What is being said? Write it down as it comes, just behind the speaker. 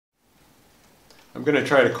I'm going to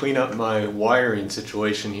try to clean up my wiring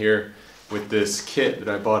situation here with this kit that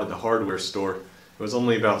I bought at the hardware store. It was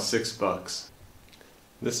only about $6.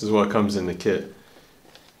 This is what comes in the kit.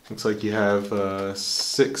 Looks like you have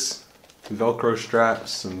 6 Velcro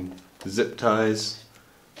straps, some zip ties,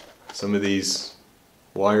 some of these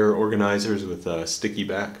wire organizers with a sticky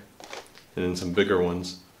back, and then some bigger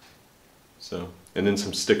ones. And then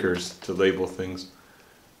some stickers to label things.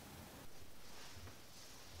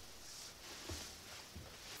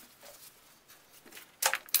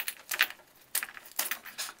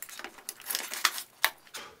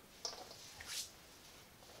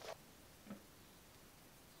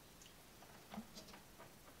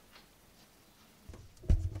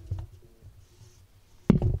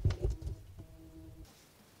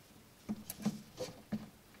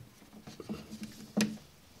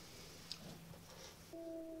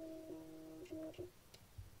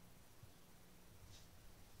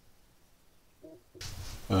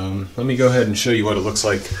 Let me go ahead and show you what it looks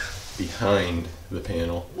like behind the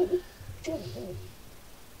panel.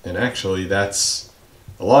 And actually that's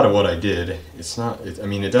a lot of what I did. It's not, I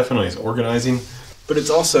mean it definitely is organizing, but it's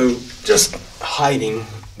also just hiding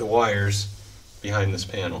the wires behind this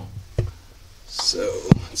panel. So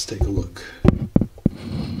let's take a look.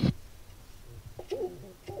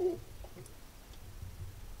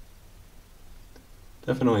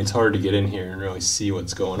 Definitely it's hard to get in here and really see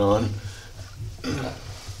what's going on.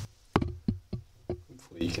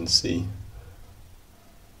 Hopefully you can see.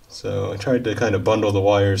 So I tried to kind of bundle the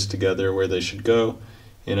wires together where they should go,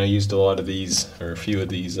 and I used a lot of these, or a few of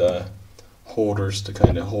these holders to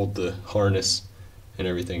kind of hold the harness and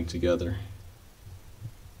everything together.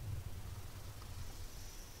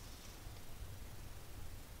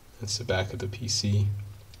 That's the back of the PC.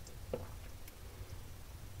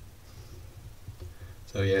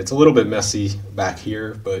 So yeah, it's a little bit messy back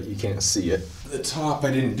here, but you can't see it. The top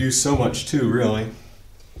I didn't do so much to, really.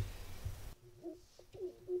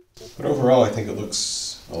 But overall I think it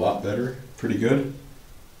looks a lot better. Pretty good,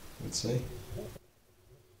 I would say.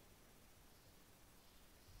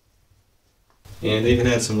 And they even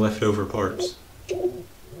had some leftover parts.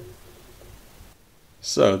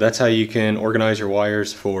 So that's how you can organize your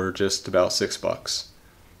wires for just about $6.